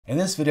In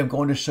this video, I'm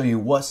going to show you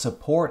what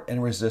support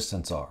and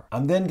resistance are.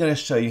 I'm then going to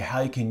show you how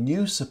you can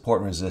use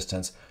support and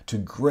resistance to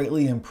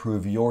greatly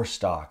improve your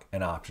stock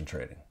and option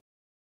trading.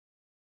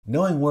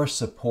 Knowing where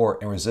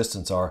support and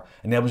resistance are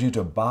enables you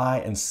to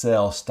buy and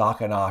sell stock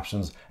and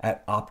options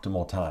at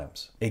optimal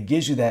times. It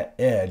gives you that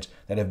edge,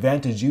 that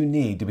advantage you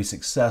need to be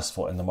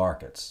successful in the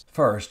markets.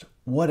 First,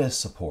 what is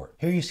support?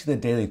 Here you see the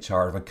daily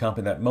chart of a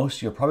company that most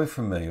of you are probably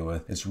familiar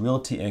with. It's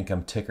Realty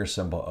Income, ticker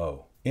symbol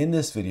O. In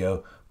this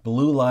video,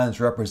 blue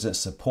lines represent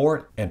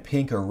support and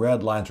pink or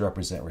red lines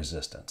represent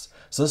resistance.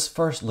 So let's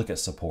first look at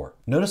support.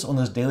 Notice on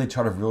this daily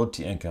chart of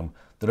Realty Income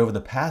that over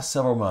the past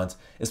several months,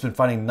 it's been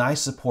finding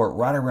nice support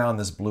right around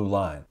this blue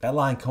line. That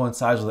line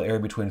coincides with the area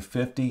between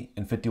 $50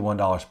 and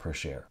 $51 per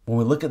share. When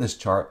we look at this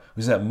chart,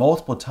 we see that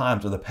multiple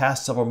times over the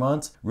past several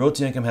months,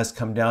 Realty Income has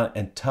come down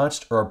and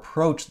touched or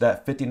approached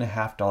that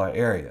 $50.50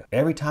 area.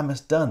 Every time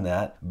it's done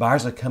that,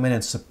 buyers have come in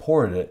and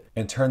supported it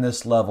and turned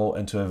this level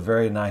into a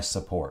very nice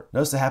support.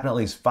 Notice it happened at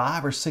least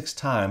 5 or 6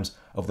 times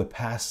over the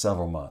past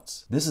several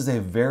months. This is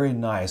a very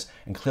nice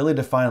and clearly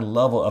defined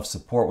level of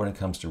support when it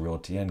comes to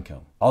Realty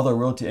Income. Although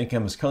Realty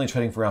Income is currently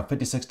trading for around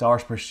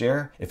 $56 per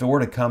share, if it were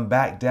to come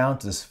back down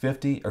to this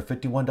 $50 or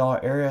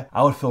 $51 area,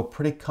 I would feel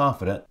pretty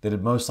confident that it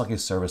would most likely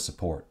serve as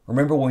support.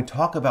 Remember, when we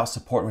talk about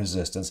support and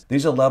resistance,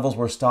 these are levels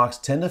where stocks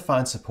tend to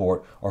find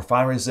support or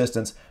find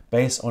resistance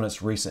based on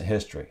its recent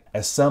history.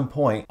 At some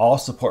point, all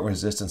support and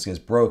resistance gets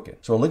broken.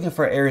 So we're looking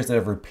for areas that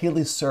have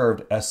repeatedly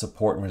served as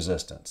support and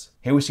resistance.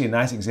 Here we see a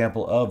nice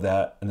example of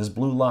that in this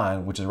blue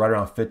line, which is right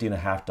around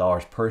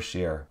 $50.50 per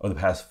share over the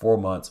past 4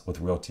 months with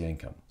Realty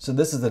Income. So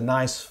this is a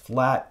nice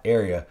flat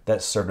area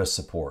that served as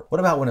support. What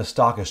about when a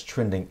stock is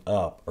trending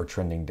up or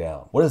trending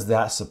down? What does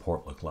that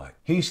support look like?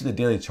 Here you see the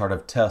daily chart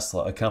of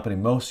Tesla, a company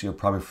most of you are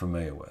probably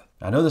familiar with.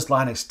 I know this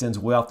line extends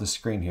way off the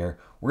screen here.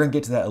 We're going to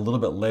get to that a little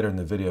bit later in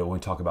the video when we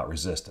talk about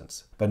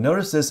resistance. But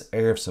notice this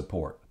area of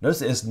support. Notice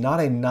that it's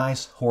not a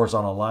nice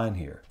horizontal line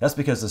here. That's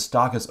because the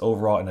stock is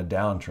overall in a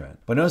downtrend.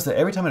 But notice that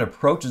every time it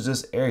approaches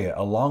this area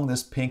along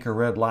this pink or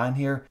red line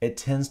here, it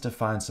tends to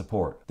find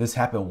support. This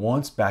happened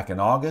once back in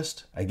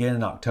August, again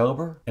in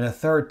October, and a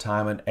third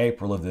time in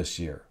April of this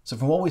year. So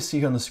from what we see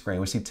here on the screen,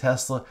 we see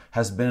Tesla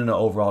has been in an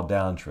overall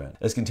downtrend.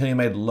 It's continually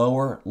made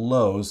lower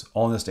lows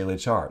on this daily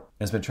chart.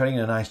 And it's been trading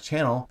in a nice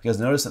channel because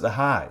notice that the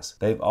highs,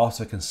 they've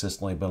also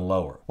consistently been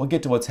lower. We'll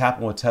get to what's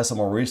happened with Tesla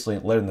more recently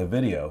later in the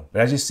video.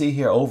 But as you see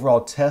here,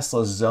 overall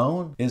Tesla's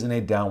zone is in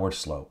a downward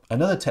slope.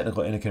 Another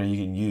technical indicator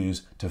you can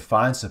use to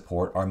find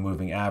support are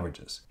moving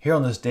averages. Here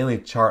on this daily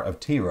chart of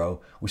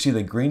T-Row, we see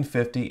the green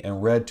 50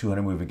 and red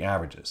 200 moving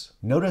averages.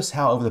 Notice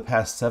how over the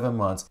past 7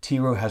 months,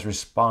 T-Row has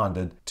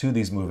responded to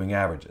these moving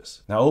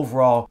averages. Now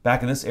overall,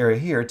 back in this area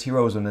here,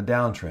 T-Row was in a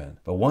downtrend.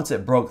 But once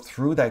it broke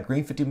through that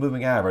green 50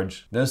 moving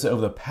average, notice that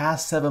over the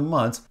past 7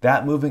 months,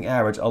 that moving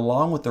average,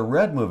 along with the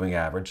red moving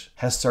average,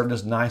 has served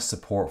as nice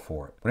support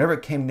for it. Whenever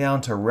it came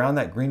down to around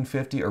that green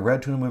 50 or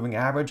red 200 moving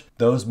average,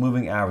 those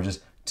moving averages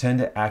tend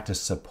to act as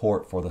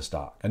support for the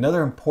stock.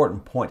 Another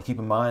important point to keep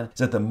in mind is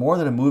that the more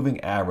that a moving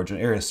average or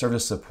an area serves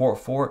as support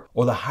for it,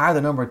 or the higher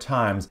the number of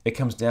times it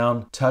comes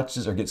down,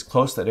 touches, or gets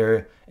close to that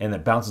area, and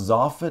it bounces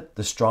off it,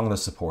 the stronger the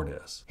support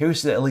is. Here we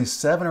see that at least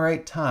 7 or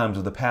 8 times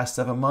over the past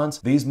 7 months,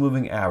 these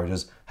moving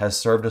averages has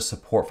served as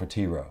support for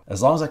T-Row.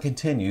 As long as that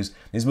continues,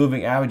 these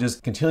moving averages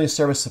continually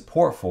serve as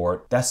support for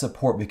it, that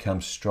support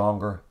becomes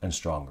stronger and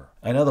stronger.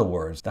 In other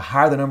words, the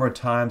higher the number of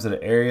times that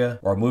an area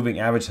or a moving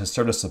average has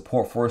served as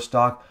support for a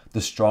stock,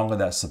 the stronger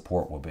that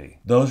support will be.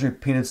 Those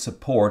repeated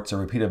supports or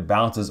repeated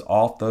bounces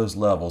off those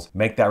levels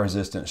make that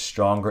resistance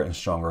stronger and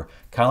stronger,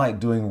 kind of like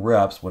doing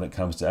reps when it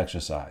comes to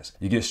exercise.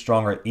 You get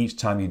stronger each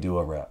time you do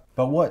a rep.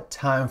 But what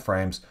time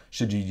frames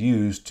should you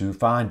use to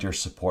find your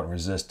support and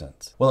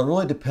resistance? Well, it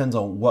really depends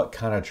on what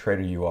kind of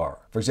trader you are.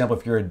 For example,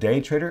 if you're a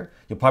day trader,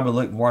 you'll probably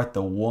look more at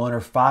the 1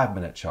 or 5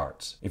 minute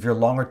charts. If you're a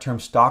longer term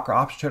stock or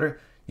option trader,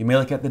 you may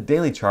look at the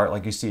daily chart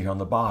like you see here on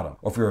the bottom.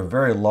 Or if you're a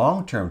very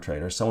long-term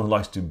trader, someone who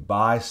likes to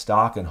buy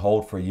stock and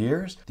hold for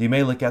years, you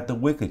may look at the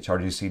weekly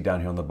chart you see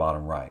down here on the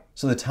bottom right.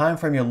 So the time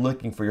frame you're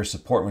looking for your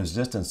support and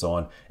resistance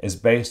on is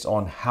based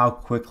on how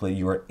quickly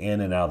you are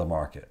in and out of the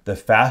market. The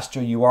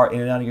faster you are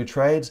in and out of your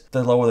trades,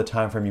 the lower the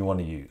time frame you want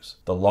to use.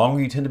 The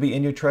longer you tend to be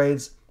in your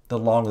trades, the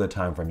longer the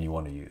time frame you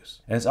want to use.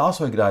 And it's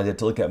also a good idea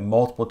to look at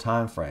multiple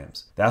time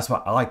frames. That's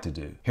what I like to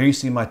do. Here you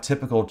see my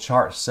typical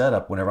chart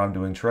setup whenever I'm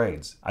doing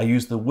trades. I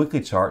use the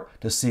weekly chart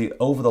to see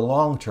over the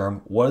long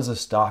term, what is the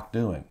stock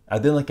doing? I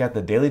then look at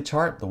the daily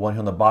chart, the one here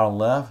on the bottom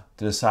left,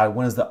 to decide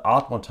when is the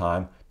optimal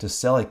time to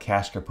sell a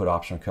cash or put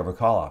option or cover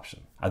call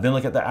option. I then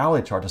look at the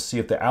hourly chart to see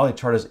if the hourly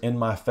chart is in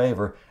my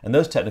favor, and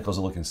those technicals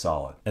are looking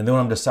solid. And then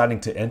when I'm deciding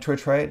to enter a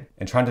trade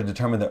and trying to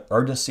determine the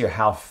urgency or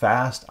how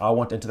fast I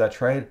want to enter that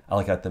trade, I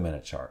look at the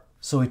minute chart.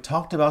 So we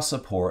talked about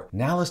support,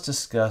 now let's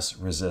discuss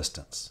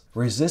resistance.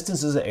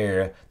 Resistance is an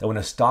area that when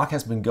a stock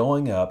has been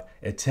going up,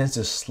 it tends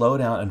to slow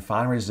down and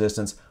find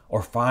resistance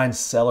or find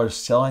sellers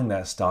selling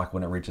that stock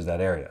when it reaches that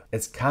area.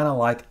 It's kind of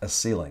like a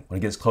ceiling. When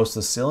it gets close to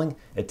the ceiling,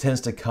 it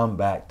tends to come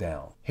back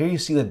down. Here you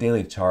see the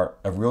daily chart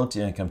of Realty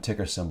Income,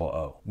 ticker symbol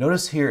O.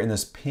 Notice here in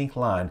this pink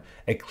line,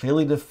 a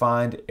clearly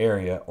defined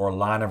area or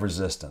line of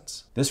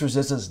resistance. This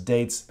resistance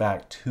dates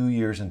back 2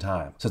 years in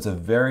time, so it's a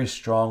very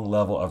strong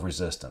level of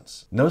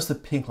resistance. Notice the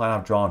pink line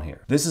I've drawn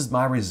here. This is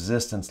my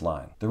resistance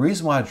line. The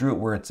reason why I drew it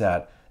where it's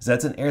at is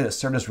that's an area that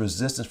served as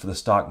resistance for the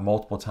stock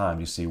multiple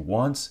times. You see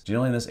once,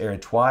 generally in this area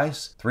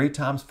twice, 3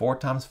 times, 4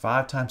 times,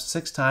 5 times,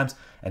 6 times,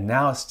 and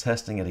now it's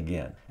testing it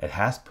again. It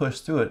has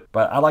pushed through it,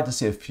 but I'd like to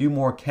see a few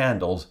more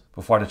candles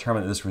before I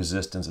determine that this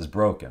resistance is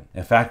broken.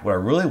 In fact, what I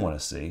really want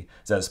to see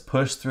is that it's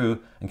pushed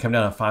through and come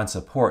down and find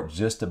support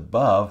just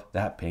above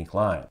that pink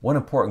line. One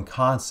important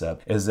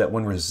concept is that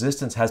when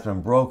resistance has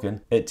been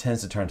broken, it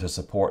tends to turn to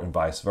support and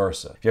vice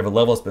versa. If you have a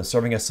level that's been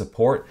serving as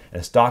support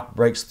and a stock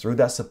breaks through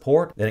that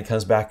support, then it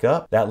comes back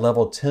up, that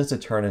level tends to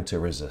turn into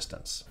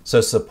resistance. So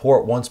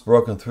support once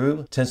broken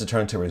through tends to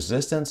turn to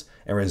resistance,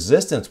 and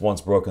resistance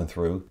once broken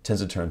through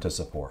tends to turn to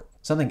support.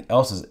 Something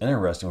else is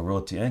interesting with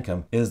Realty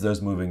Income is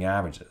those moving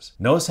averages.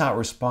 Notice how it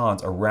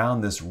responds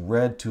around this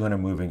red 200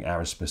 moving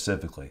average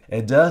specifically.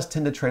 It does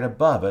tend to trade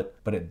above it,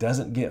 but it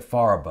doesn't get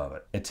far above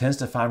it. It tends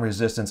to find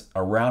resistance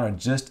around or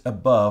just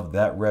above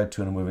that red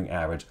 200 moving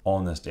average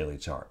on this daily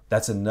chart.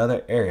 That's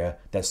another area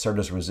that served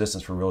as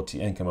resistance for Realty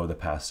Income over the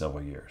past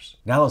several years.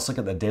 Now let's look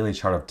at the daily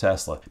chart of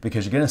Tesla,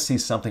 because you're going to see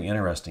something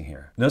interesting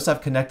here. Notice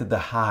I've connected the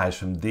highs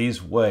from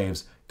these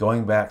waves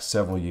going back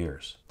several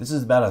years. This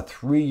is about a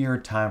 3-year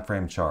time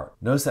frame chart.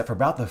 Notice that for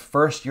about the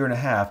first year and a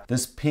half,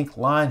 this pink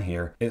line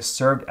here, it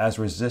served as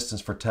resistance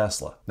for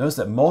Tesla. Notice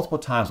that multiple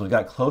times when it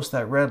got close to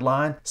that red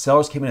line,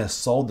 sellers came in and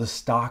sold the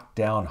stock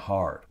down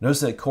hard.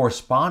 Notice that it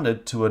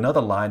corresponded to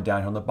another line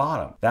down here on the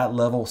bottom. That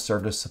level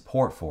served as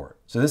support for it.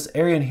 So this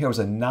area in here was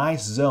a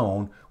nice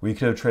zone where you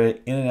could have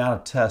traded in and out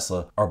of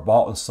Tesla or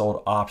bought and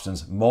sold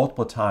options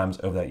multiple times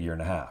over that year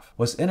and a half.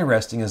 What's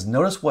interesting is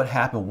notice what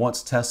happened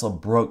once Tesla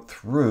broke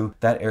through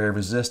that area of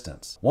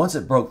resistance. Once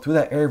it broke through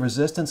that area of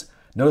resistance,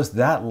 notice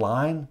that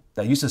line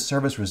that used to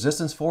serve as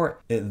resistance for it,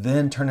 it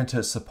then turned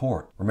into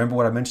support. Remember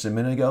what I mentioned a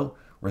minute ago?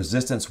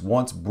 Resistance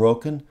once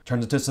broken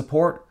turns into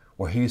support.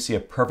 Well, here you see a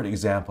perfect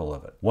example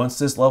of it. Once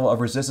this level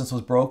of resistance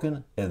was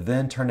broken, it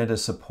then turned into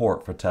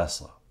support for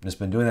Tesla. And it's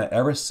been doing that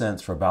ever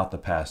since for about the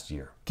past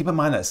year. Keep in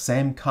mind that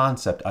same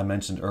concept I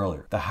mentioned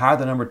earlier. The higher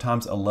the number of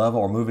times a level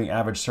or moving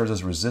average serves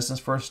as resistance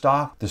for a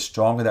stock, the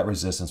stronger that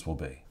resistance will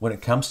be. When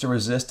it comes to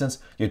resistance,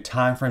 your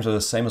time frames are the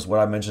same as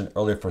what I mentioned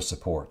earlier for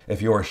support.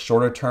 If you're a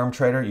shorter term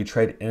trader, you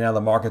trade in and out of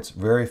the markets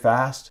very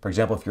fast. For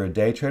example, if you're a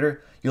day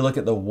trader, you look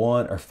at the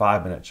 1 or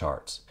 5 minute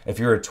charts. If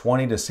you're a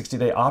 20 to 60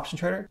 day option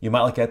trader, you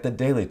might look at the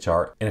daily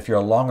chart. And if you're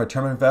a longer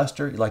term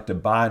investor, you like to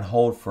buy and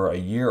hold for a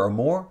year or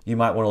more, you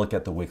might want to look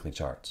at the weekly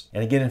charts.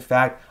 And again, in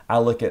fact, I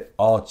look at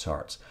all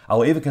charts. I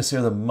will even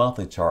consider the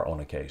monthly chart on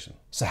occasion.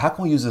 So how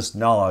can we use this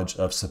knowledge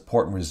of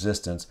support and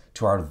resistance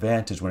to our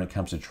advantage when it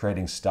comes to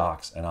trading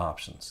stocks and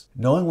options?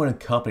 Knowing when a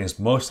company is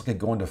most likely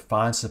going to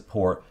find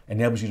support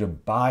enables you to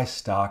buy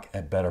stock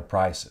at better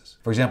prices.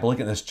 For example,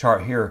 looking at this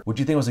chart here, would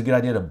you think it was a good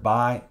idea to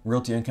buy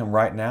Realty Income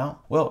right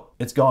now? Well,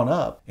 it's gone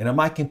up and it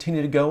might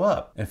continue to go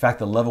up. In fact,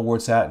 the level where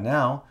it's at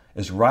now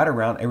is right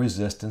around a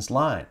resistance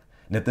line.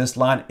 And if this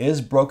line is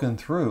broken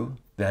through,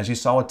 then as you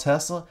saw with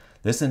Tesla,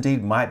 this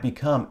indeed might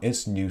become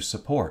its new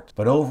support.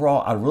 But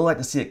overall, I'd really like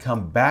to see it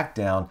come back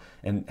down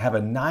and have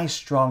a nice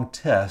strong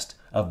test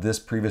of this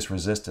previous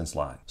resistance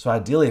line. So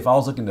ideally, if I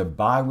was looking to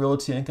buy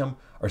Realty Income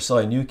or sell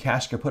a new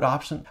cash put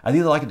option, I'd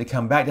either like it to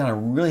come back down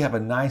and really have a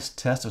nice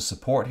test of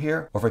support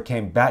here, or if it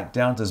came back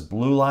down to this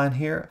blue line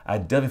here,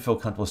 I'd definitely feel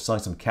comfortable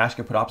selling some cash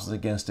put options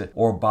against it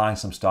or buying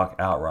some stock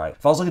outright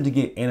if I was looking to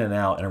get in and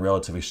out in a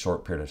relatively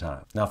short period of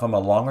time. Now, if I'm a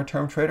longer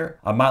term trader,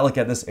 I might look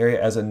at this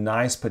area as a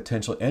nice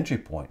potential entry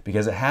point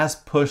because it has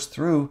pushed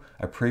through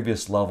a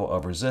previous level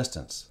of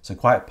resistance. So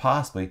quite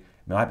possibly, it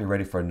might be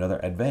ready for another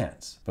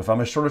advance. But if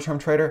I'm a shorter term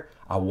trader,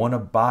 I want to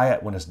buy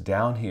it when it's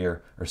down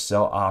here or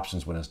sell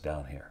options when it's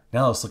down here.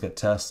 Now let's look at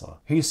Tesla.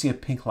 Here you see a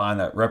pink line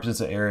that represents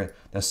an area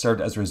that served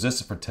as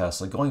resistance for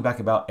Tesla going back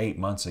about 8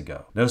 months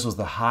ago. Notice was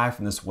the high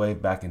from this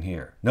wave back in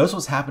here. Notice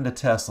what's happened to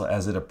Tesla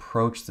as it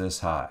approached this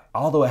high.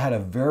 Although it had a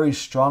very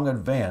strong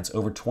advance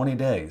over 20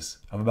 days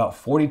of about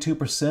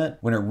 42%,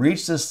 when it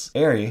reached this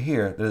area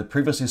here that had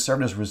previously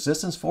served as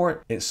resistance for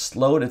it, it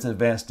slowed its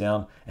advance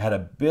down. It had a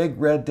big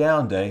red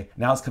down day.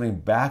 Now it's coming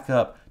back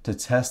up to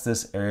test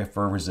this area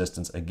for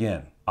resistance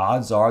again.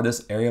 Odds are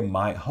this area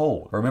might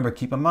hold. But remember,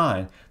 keep in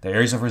mind, the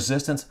areas of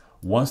resistance,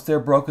 once they're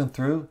broken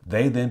through,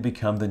 they then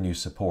become the new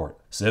support.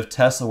 So if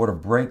Tesla were to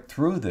break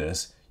through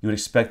this, you would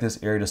expect this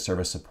area to serve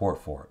as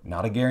support for it.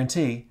 Not a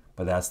guarantee,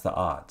 but that's the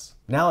odds.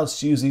 Now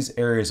let's use these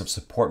areas of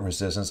support and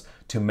resistance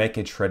to make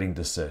a trading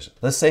decision.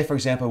 Let's say, for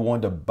example, we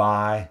wanted to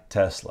buy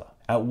Tesla.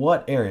 At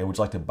what area would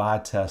you like to buy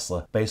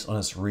Tesla based on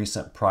its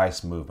recent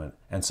price movement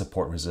and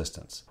support and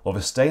resistance. Well,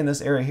 if it stayed in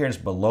this area here,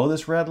 just below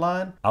this red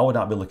line, I would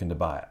not be looking to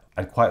buy it.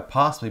 I'd quite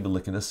possibly be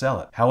looking to sell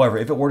it. However,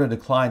 if it were to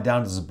decline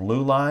down to this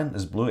blue line,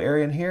 this blue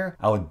area in here,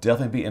 I would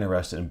definitely be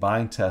interested in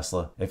buying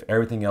Tesla if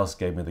everything else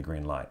gave me the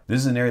green light.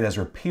 This is an area that's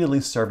repeatedly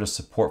served as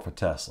support for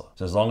Tesla.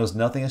 So as long as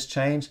nothing has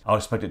changed, I would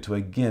expect it to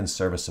again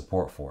serve as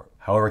support for it.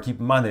 However, keep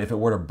in mind that if it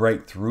were to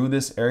break through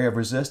this area of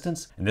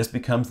resistance and this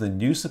becomes the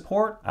new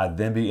support, I'd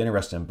then be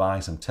interested in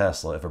buying some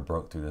Tesla if it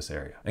broke through this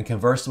area. And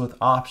conversely with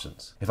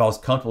options, if I was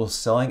comfortable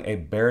selling a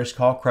bearish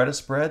call credit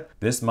spread,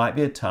 this might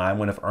be a time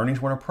when if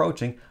earnings weren't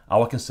approaching, I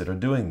would consider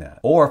doing that.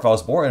 Or if I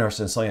was more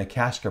interested in selling a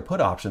cash or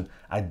put option,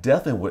 I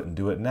definitely wouldn't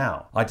do it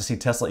now. I'd like to see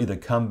Tesla either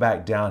come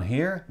back down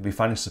here and be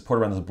finding support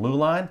around this blue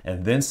line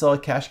and then sell a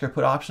cash or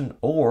put option,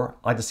 or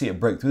I'd like to see it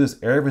break through this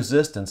area of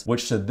resistance,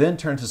 which should then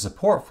turn to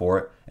support for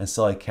it and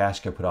sell a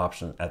cash put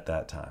option at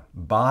that time.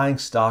 Buying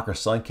stock or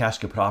selling cash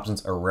put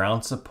options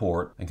around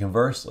support, and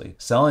conversely,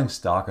 selling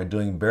stock or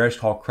doing bearish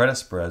call credit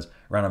spreads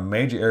around a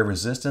major area of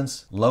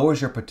resistance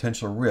lowers your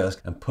potential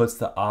risk and puts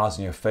the odds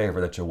in your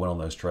favor that you'll win on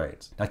those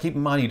trades. Now keep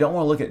in mind, you don't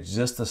want to look at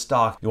just the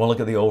stock, you want to look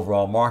at the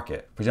overall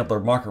market. For example,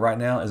 the market right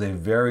now is a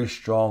very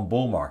strong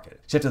bull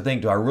market. So you have to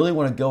think, do I really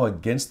want to go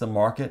against the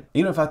market?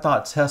 Even if I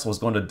thought Tesla was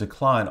going to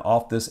decline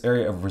off this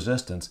area of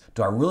resistance,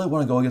 do I really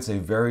want to go against a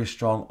very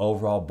strong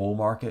overall bull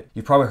market?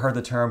 You've probably heard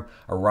the term,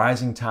 a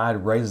rising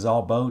tide raises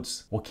all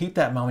boats. Well, keep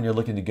that in mind when you're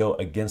looking to go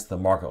against the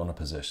market on a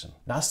position.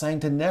 Not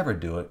saying to never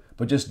do it,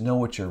 but just know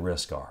what your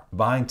risks are.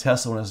 Buying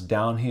Tesla when it's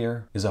down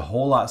here is a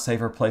whole lot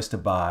safer place to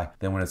buy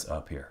than when it's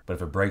up here. But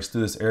if it breaks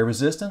through this area of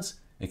resistance,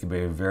 it can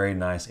be a very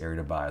nice area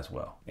to buy as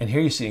well. And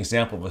here you see an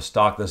example of a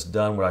stock that's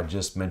done what I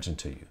just mentioned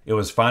to you. It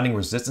was finding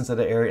resistance at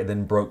an area and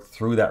then broke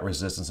through that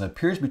resistance and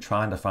appears to be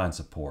trying to find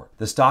support.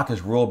 The stock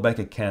is Royal Bank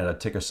of Canada,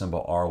 ticker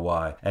symbol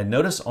RY. And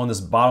notice on this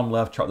bottom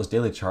left chart, this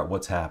daily chart,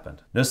 what's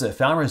happened. Notice that it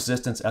found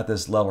resistance at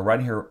this level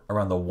right here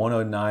around the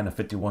 109 and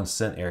 51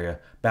 cent area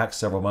back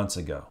several months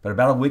ago. But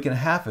about a week and a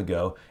half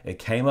ago, it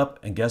came up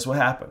and guess what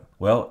happened?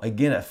 Well,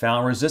 again, it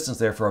found resistance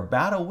there for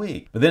about a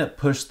week, but then it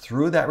pushed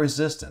through that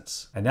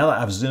resistance. And now that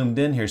I've zoomed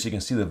in here so you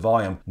can see the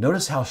volume,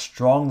 notice how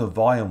strong the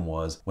volume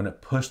was when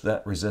it pushed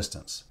that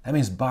resistance. That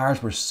means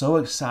buyers were so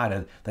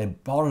excited, they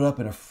bought it up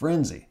in a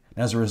frenzy.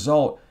 And as a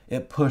result,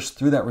 it pushed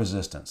through that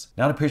resistance.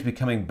 Now it appears to be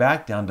coming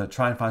back down to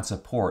try and find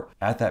support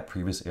at that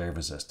previous area of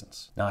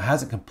resistance. Now it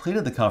hasn't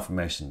completed the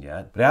confirmation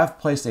yet, but I've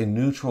placed a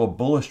neutral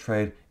bullish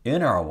trade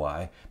in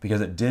RY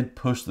because it did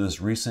push through this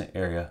recent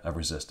area of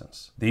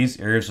resistance. These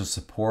areas of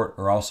support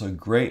are also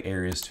great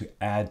areas to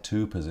add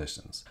to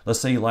positions. Let's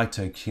say you like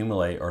to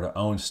accumulate or to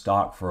own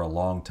stock for a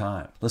long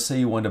time. Let's say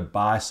you want to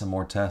buy some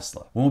more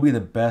Tesla. When will be the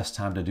best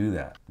time to do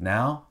that?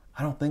 Now?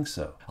 I don't think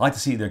so. I like to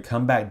see either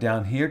come back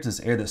down here to this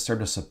area that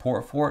served as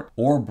support for it,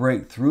 or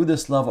break through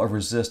this level of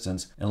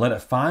resistance and let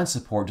it find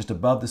support just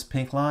above this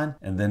pink line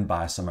and then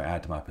buy some or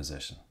add to my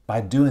position. By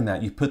doing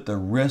that, you put the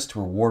risk to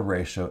reward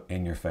ratio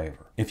in your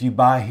favor. If you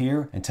buy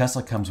here and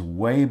Tesla comes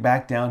way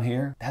back down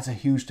here, that's a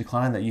huge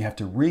decline that you have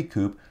to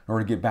recoup in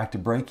order to get back to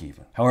break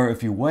even. However,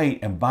 if you wait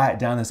and buy it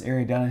down this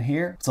area down in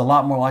here, it's a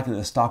lot more likely that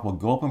the stock will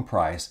go up in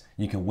price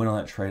and you can win on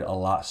that trade a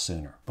lot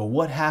sooner. But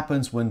what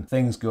happens when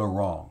things go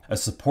wrong? A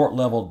support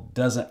level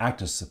doesn't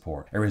act as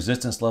support. A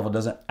resistance level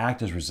doesn't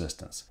act as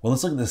resistance. Well,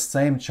 let's look at the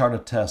same chart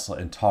of Tesla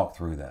and talk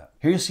through that.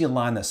 Here you see a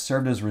line that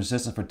served as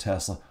resistance for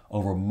Tesla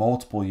over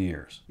multiple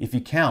years. If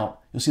you count,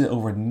 you'll see that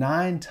over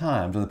 9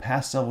 times over the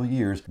past several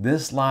years,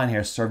 this line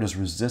here served as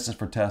resistance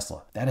for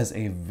Tesla. That is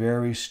a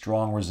very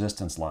strong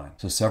resistance line.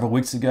 So several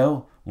weeks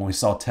ago, when we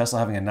saw Tesla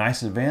having a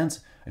nice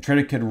advance, a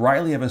trader could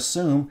rightly have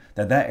assumed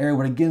that that area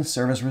would again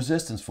serve as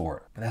resistance for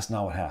it. But that's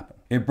not what happened.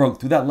 It broke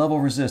through that level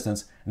of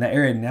resistance, and that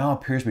area now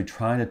appears to be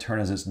trying to turn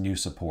as its new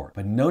support.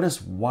 But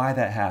notice why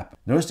that happened.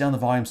 Notice down the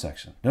volume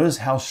section. Notice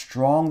how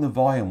strong the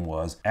volume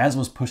was as it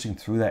was pushing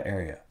through that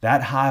area.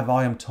 That high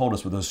volume told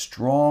us with those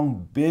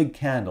strong, big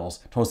candles,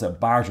 told us that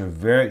buyers are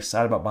very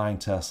excited about buying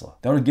Tesla.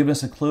 That would have given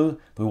us a clue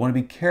that we want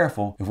to be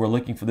careful if we're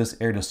looking for this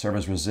area to serve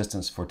as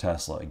resistance for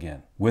Tesla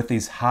again. With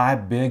these high,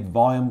 big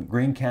volume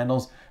green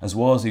candles, as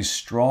well as these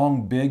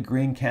strong, big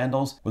green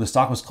candles, where the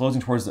stock was closing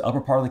towards the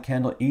upper part of the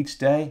candle each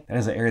day, that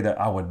is an area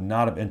that I would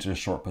not have entered a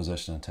short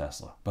position in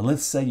Tesla. But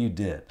let's say you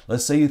did.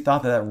 Let's say you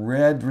thought that that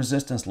red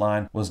resistance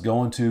line was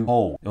going to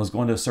hold. It was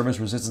going to serve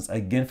as resistance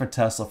again for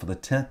Tesla for the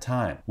 10th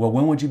time. Well,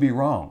 when would you be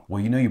wrong?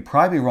 Well, you know you'd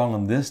probably be wrong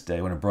on this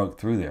day when it broke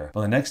through there.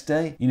 But the next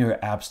day, you know you're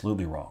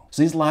absolutely wrong.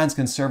 So these lines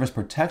can serve as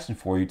protection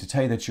for you to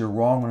tell you that you're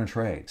wrong on a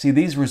trade. See,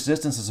 these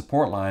resistance and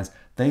support lines,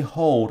 they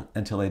hold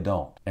until they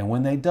don't. And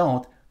when they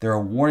don't, they're a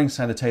warning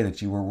sign to tell you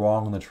that you were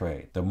wrong on the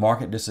trade. The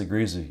market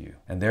disagrees with you,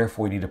 and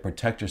therefore you need to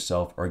protect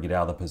yourself or get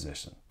out of the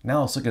position.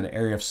 Now let's look at an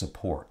area of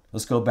support.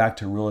 Let's go back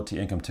to Realty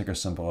Income, ticker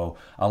symbol O,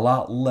 a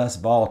lot less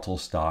volatile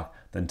stock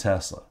than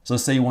Tesla. So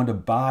let's say you wanted to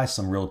buy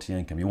some Realty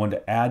Income, you wanted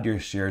to add your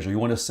shares, or you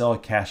want to sell a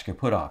cash or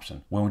put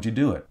option. When would you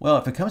do it? Well,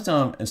 if it comes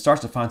down and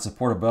starts to find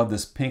support above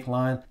this pink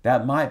line,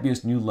 that might be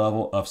its new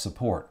level of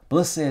support. But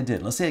let's say it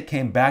did. Let's say it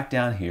came back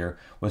down here,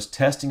 was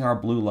testing our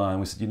blue line.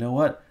 We said, you know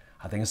what?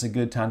 I think it's a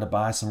good time to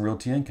buy some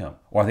Realty Income.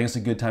 Or I think it's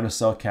a good time to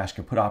sell cash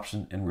or put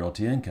option in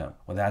Realty Income.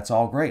 Well, that's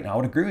all great. And I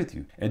would agree with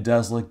you. It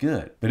does look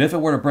good. But if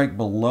it were to break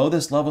below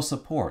this level of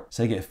support,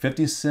 say get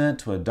 50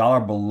 cents to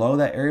 $1 below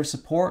that area of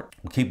support,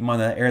 keep in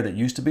mind that area that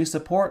used to be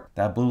support,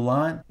 that blue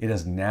line, it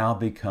has now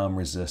become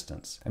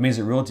resistance. That means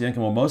that Realty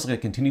Income will most likely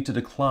continue to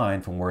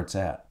decline from where it's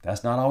at.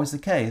 That's not always the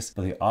case,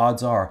 but the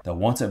odds are that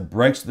once it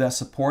breaks through that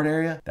support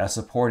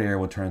area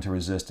will turn into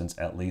resistance,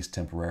 at least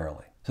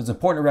temporarily. So it's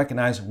important to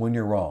recognize when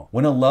you're wrong.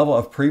 When a level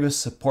of previous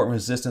support and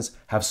resistance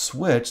have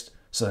switched,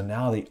 so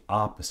now the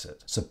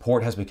opposite.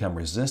 Support has become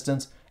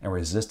resistance and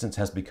resistance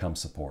has become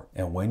support.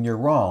 And when you're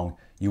wrong,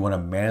 you want to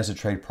manage the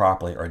trade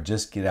properly or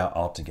just get out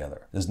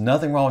altogether. There's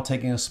nothing wrong with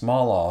taking a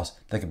small loss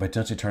that can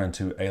potentially turn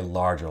into a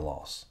larger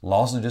loss.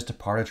 Losses are just a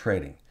part of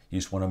trading. You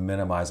just want to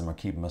minimize them or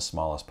keep them as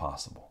small as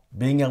possible.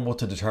 Being able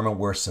to determine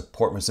where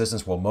support and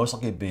resistance will most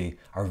likely be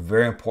are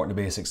very important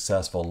to be a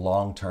successful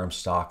long-term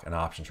stock and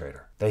option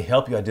trader. They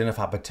help you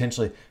identify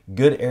potentially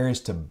good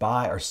areas to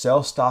buy or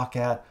sell stock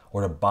at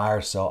or to buy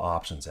or sell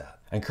options at.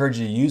 I encourage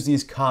you to use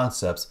these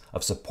concepts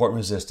of support and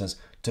resistance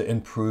to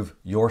improve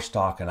your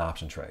stock and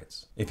option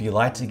trades. If you'd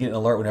like to get an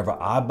alert whenever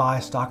I buy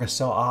stock or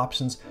sell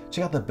options,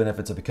 check out the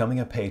benefits of becoming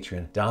a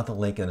patron down at the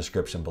link in the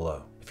description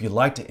below. If you'd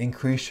like to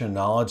increase your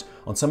knowledge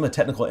on some of the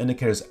technical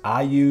indicators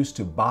I use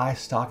to buy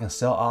stock and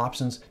sell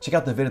options, check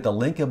out the video at the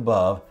link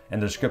above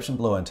and the description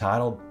below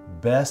entitled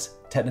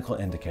Best Technical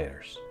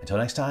Indicators. Until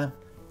next time,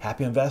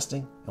 happy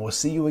investing, and we'll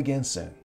see you again soon.